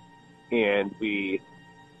there, and we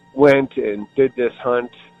went and did this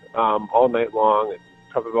hunt all night long, and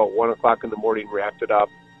probably about 1 o'clock in the morning wrapped it up,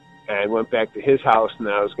 and went back to his house. And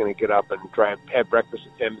then I was going to get up and have breakfast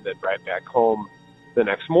with him and then drive back home the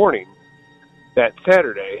next morning, that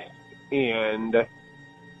Saturday. And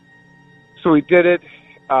so we did it.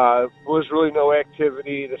 Was really no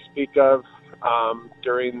activity to speak of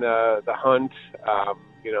during the hunt.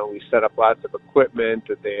 We set up lots of equipment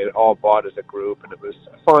that they had all bought as a group, and it was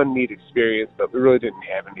a fun, neat experience, but we really didn't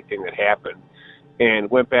have anything that happened. And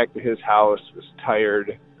went back to his house, was tired.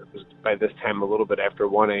 It was by this time a little bit after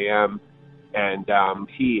 1 a.m., and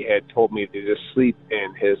he had told me to just sleep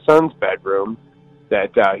in his son's bedroom,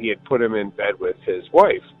 that he had put him in bed with his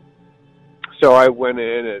wife. So I went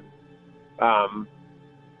in and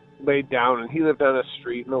laid down, and he lived on a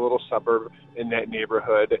street in a little suburb in that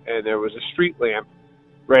neighborhood, and there was a street lamp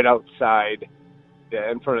right outside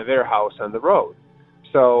in front of their house on the road.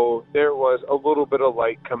 So there was a little bit of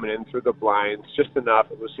light coming in through the blinds, just enough.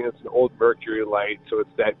 It was, it's an old mercury light, so it's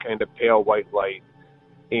that kind of pale white light.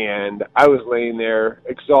 And I was laying there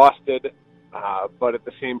exhausted, but at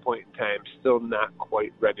the same point in time, still not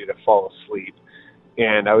quite ready to fall asleep.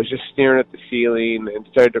 And I was just staring at the ceiling and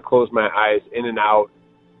started to close my eyes in and out.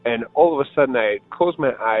 And all of a sudden, I closed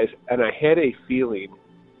my eyes, and I had a feeling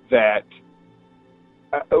that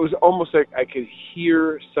it was almost like I could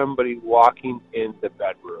hear somebody walking in the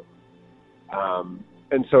bedroom.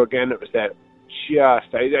 And so, again, it was that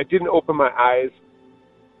I didn't open my eyes.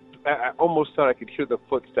 I almost thought I could hear the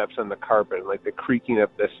footsteps on the carpet, like the creaking of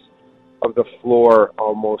the floor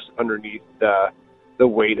almost underneath the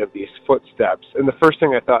weight of these footsteps. And the first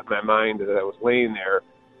thing I thought in my mind as I was laying there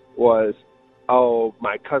was, oh,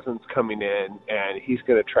 my cousin's coming in, and he's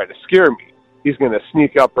going to try to scare me. He's going to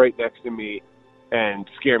sneak up right next to me and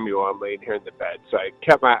scare me while I'm laying here in the bed. So I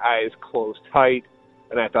kept my eyes closed tight,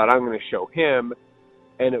 and I thought, I'm going to show him.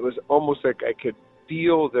 And it was almost like I could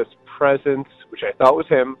feel this presence, which I thought was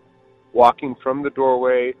him, walking from the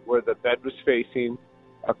doorway where the bed was facing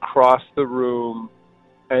across the room.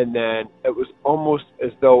 And then it was almost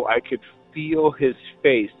as though I could feel his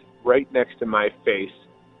face right next to my face.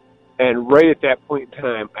 And right at that point in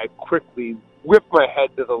time, I quickly whipped my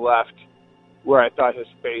head to the left where I thought his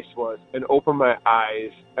face was and opened my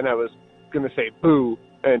eyes, and I was going to say boo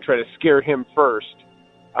and try to scare him first.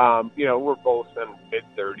 We're both in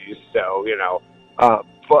mid-30s, so,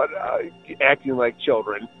 but acting like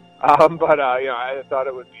children. I thought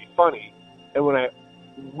it would be funny. And when I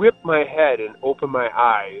whipped my head and opened my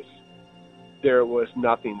eyes, there was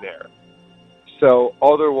nothing there. So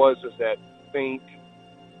all there was that faint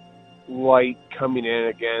light coming in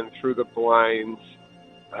again through the blinds.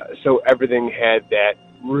 So everything had that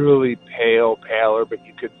really pallor, but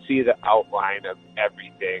you could see the outline of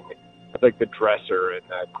everything, like the dresser and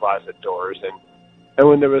the closet doors. And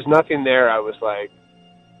when there was nothing there, I was like,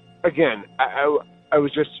 again, I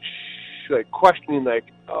was just like questioning, like,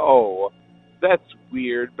 oh, that's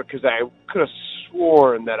weird, because I could have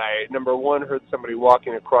sworn that I, number one, heard somebody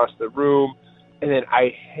walking across the room, and then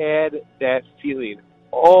I had that feeling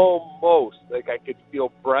almost like I could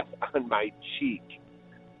feel breath on my cheek.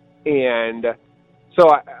 And so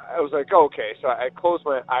I was like, okay. So I closed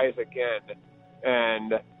my eyes again,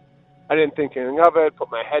 and I didn't think anything of it,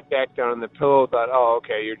 put my head back down on the pillow, thought,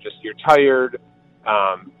 okay, you're tired.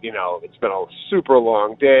 It's been a super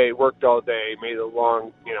long day, worked all day, made a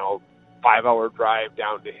long, 5-hour drive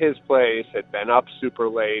down to his place, had been up super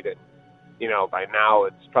late, and, by now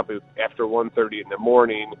it's probably after 1:30 in the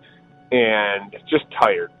morning, and just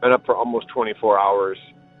tired. Been up for almost 24 hours.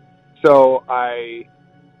 So I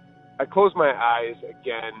close my eyes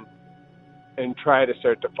again and try to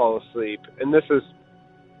start to fall asleep. And this is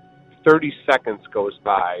 30 seconds goes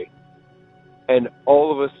by, and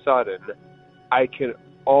all of a sudden I can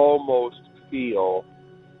almost feel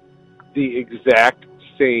the exact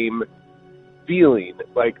same feeling,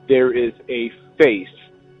 like there is a face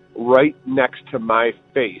right next to my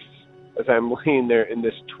face as I'm laying there in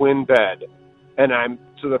this twin bed. And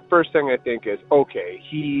so the first thing I think is, okay,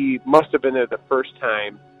 he must have been there the first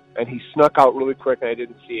time, and he snuck out really quick and I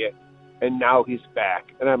didn't see it, and now he's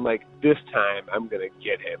back. And I'm like, this time I'm going to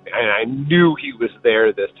get him. And I knew he was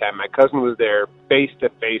there this time. My cousin was there face to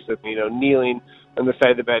face with me, kneeling on the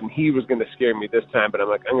side of the bed, and he was going to scare me this time, but I'm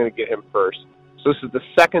like, I'm going to get him first. So this is the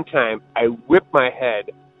second time I whipped my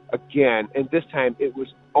head again, and this time it was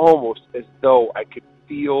almost as though I could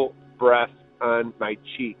feel breath on my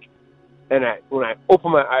cheek. And when I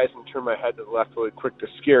opened my eyes and turned my head to the left really quick to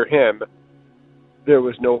scare him, there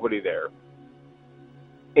was nobody there.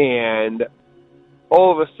 And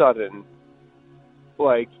all of a sudden,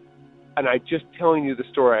 and I just telling you the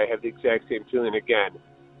story, I have the exact same feeling again.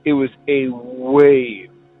 It was a wave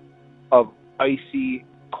of icy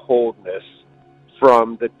coldness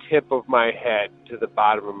from the tip of my head to the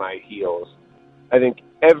bottom of my heels. I think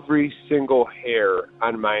every single hair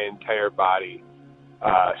on my entire body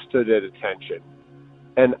stood at attention.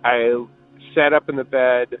 And I sat up in the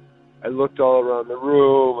bed. I looked all around the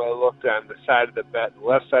room. I looked on the side of the bed, the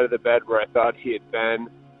left side of the bed where I thought he had been.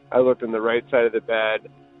 I looked on the right side of the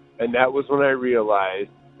bed. And that was when I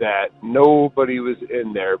realized that nobody was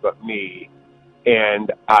in there but me.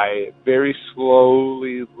 And I very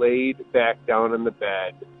slowly laid back down on the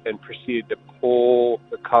bed and proceeded to pull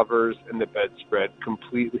the covers and the bedspread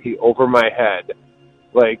completely over my head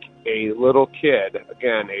like a little kid,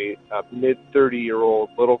 again, a mid-30-year-old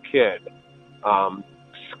little kid,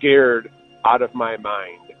 scared out of my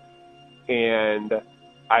mind. And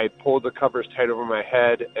I pulled the covers tight over my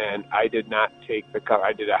head, and I did not take the cover.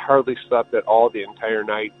 I hardly slept at all the entire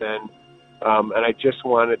night then. And I just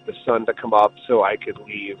wanted the sun to come up so I could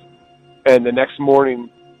leave. And the next morning,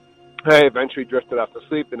 I eventually drifted off to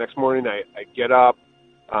sleep. The next morning, I get up,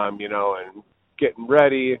 and getting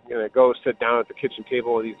ready, and I go sit down at the kitchen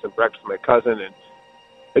table and eat some breakfast with my cousin. And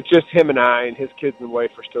it's just him and I, and his kids and wife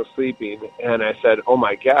are still sleeping. And I said, oh,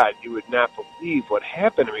 my God, you would not believe what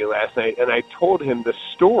happened to me last night. And I told him the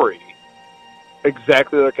story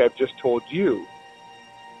exactly like I've just told you.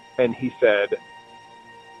 And he said,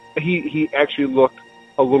 he actually looked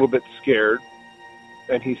a little bit scared,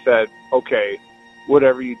 and he said, okay,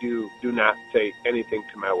 whatever you do, do not say anything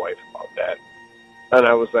to my wife about that. And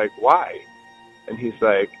I was like, why? And he's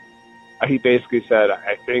like, he basically said,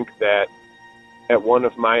 I think that at one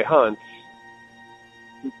of my hunts,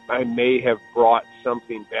 I may have brought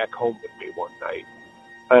something back home with me one night.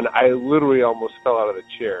 And I literally almost fell out of the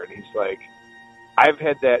chair. And he's like, I've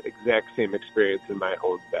had that exact same experience in my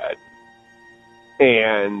own bed.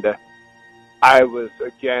 And I was,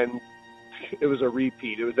 again, it was a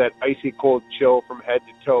repeat. It was that icy cold chill from head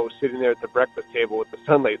to toe, sitting there at the breakfast table with the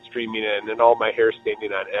sunlight streaming in and all my hair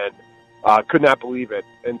standing on end. Could not believe it.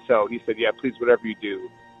 And so he said, yeah, please, whatever you do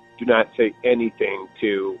not say anything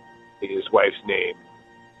to his wife's name.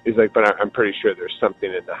 He's like, but I'm pretty sure there's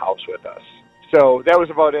something in the house with us. So that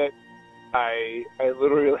was about it. I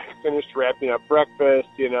literally finished wrapping up breakfast,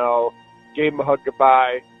 gave him a hug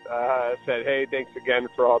goodbye, said, hey, thanks again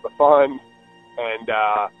for all the fun. And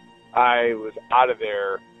I was out of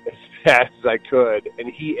there as fast as I could.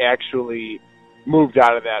 And he actually moved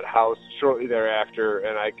out of that house shortly thereafter.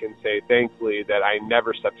 And I can say, thankfully, that I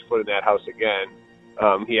never stepped foot in that house again.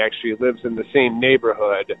 He actually lives in the same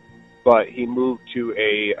neighborhood, but he moved to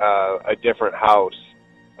a different house.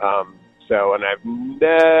 And I've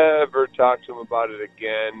never talked to him about it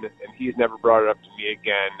again, and he's never brought it up to me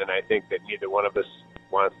again, and I think that neither one of us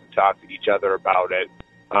wants to talk to each other about it.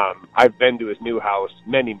 I've been to his new house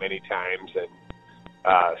many, many times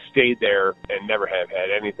and stayed there and never have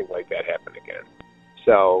had anything like that happen again.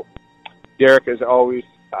 So, Derek, as always,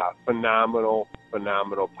 phenomenal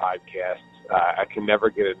podcast. I can never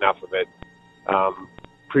get enough of it.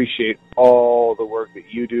 Appreciate all the work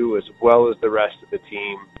that you do as well as the rest of the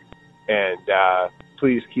team. And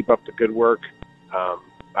please keep up the good work.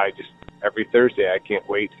 Every Thursday, I can't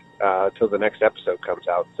wait till the next episode comes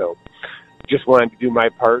out. So just wanted to do my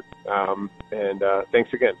part. And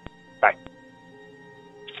thanks again. Bye.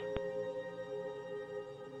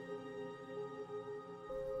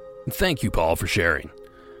 Thank you, Paul, for sharing.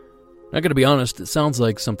 I gotta be honest, it sounds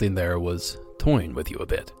like something there was toying with you a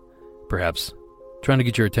bit. Perhaps trying to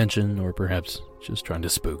get your attention, or perhaps just trying to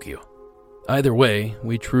spook you. Either way,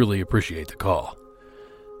 we truly appreciate the call.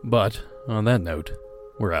 But, on that note,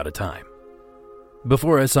 we're out of time.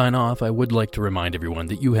 Before I sign off, I would like to remind everyone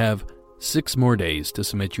that you have 6 more days to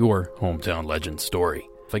submit your hometown legend story.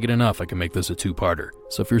 If I get enough, I can make this a 2-parter.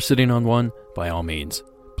 So if you're sitting on one, by all means,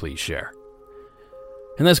 please share.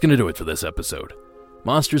 And that's going to do it for this episode.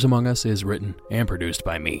 Monsters Among Us is written and produced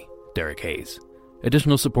by me, Derek Hayes.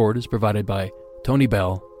 Additional support is provided by Tony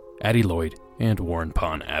Bell, Addie Lloyd, and Warren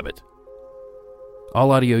Pond Abbott.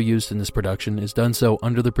 All audio used in this production is done so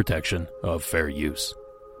under the protection of fair use.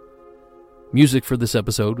 Music for this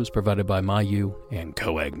episode was provided by Mayu and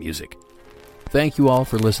Coag Music. Thank you all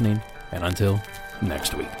for listening, and until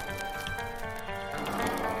next week.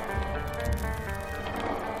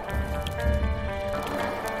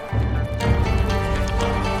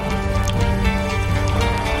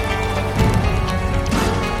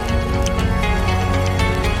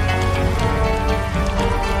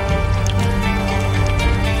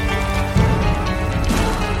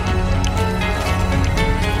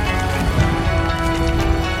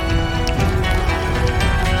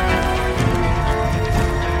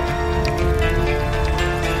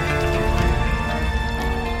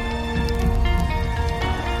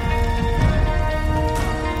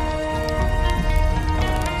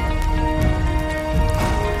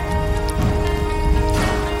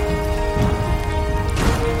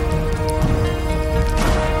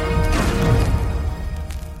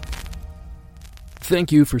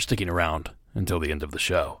 Thank you for sticking around until the end of the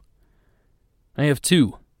show. I have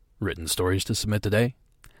 2 written stories to submit today,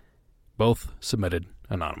 both submitted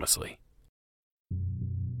anonymously.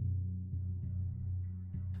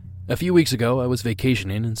 A few weeks ago, I was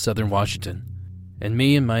vacationing in southern Washington, and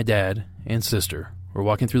me and my dad and sister were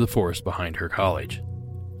walking through the forest behind her college.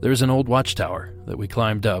 There was an old watchtower that we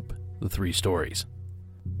climbed up the 3 stories.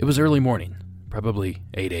 It was early morning, probably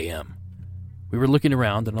 8 a.m. We were looking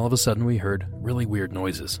around, and all of a sudden we heard really weird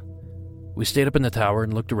noises. We stayed up in the tower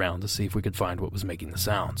and looked around to see if we could find what was making the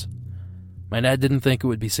sounds. My dad didn't think it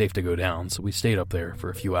would be safe to go down, so we stayed up there for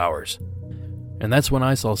a few hours. And that's when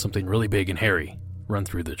I saw something really big and hairy run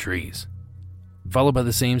through the trees, followed by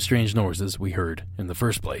the same strange noises we heard in the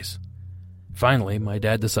first place. Finally, my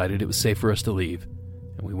dad decided it was safe for us to leave,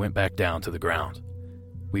 and we went back down to the ground.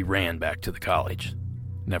 We ran back to the college,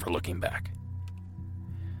 never looking back.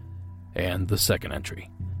 And the second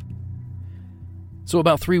entry. So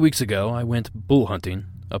about 3 weeks ago, I went bull hunting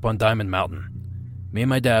up on Diamond Mountain. Me and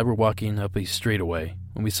my dad were walking up a straightaway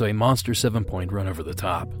when we saw a monster 7-point run over the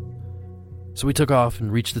top. So we took off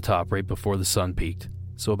and reached the top right before the sun peaked,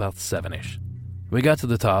 so about 7-ish. We got to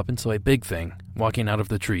the top and saw a big thing walking out of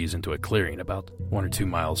the trees into a clearing about 1 or 2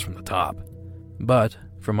 miles from the top. But,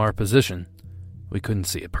 from our position, we couldn't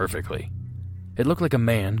see it perfectly. It looked like a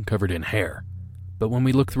man covered in hair. But when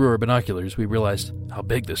we looked through our binoculars, we realized how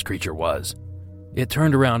big this creature was. It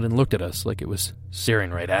turned around and looked at us like it was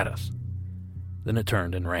staring right at us. Then it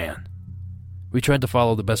turned and ran. We tried to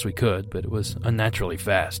follow the best we could, but it was unnaturally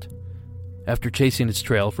fast. After chasing its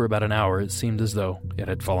trail for about an hour, it seemed as though it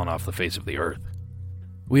had fallen off the face of the earth.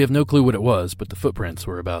 We have no clue what it was, but the footprints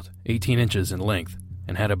were about 18 inches in length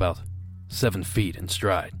and had about 7 feet in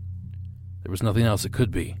stride. There was nothing else it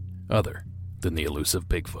could be other than the elusive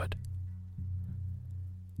Bigfoot.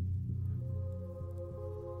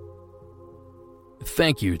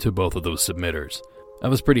 Thank you to both of those submitters. I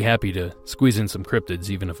was pretty happy to squeeze in some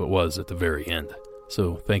cryptids, even if it was at the very end.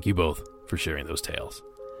 So thank you both for sharing those tales.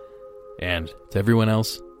 And to everyone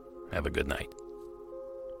else, have a good night.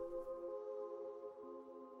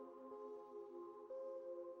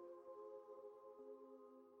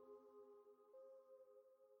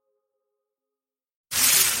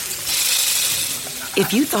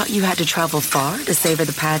 If you thought you had to travel far to savor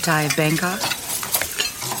the pad thai of Bangkok,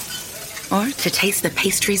 or to taste the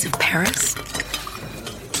pastries of Paris,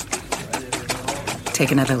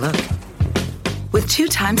 take another look. With 2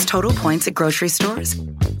 times total points at grocery stores,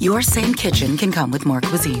 your same kitchen can come with more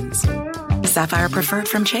cuisines. Sapphire Preferred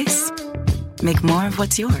from Chase. Make more of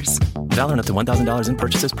what's yours. Valid up to $1,000 in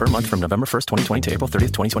purchases per month from November 1st, 2020 to April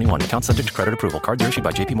 30th, 2021. Account subject to credit approval. Cards are issued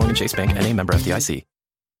by JPMorgan Chase Bank N.A. member FDIC.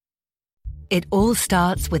 It all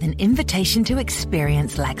starts with an invitation to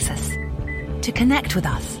experience Lexus. To connect with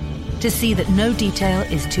us. To see that no detail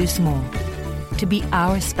is too small. To be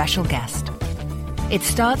our special guest. It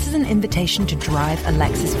starts as an invitation to drive a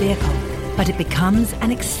Lexus vehicle, but it becomes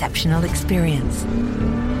an exceptional experience.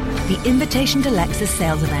 The Invitation to Lexus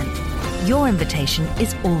sales event. Your invitation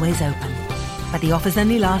is always open, but the offers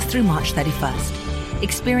only last through March 31st.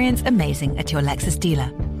 Experience amazing at your Lexus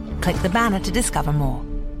dealer. Click the banner to discover more.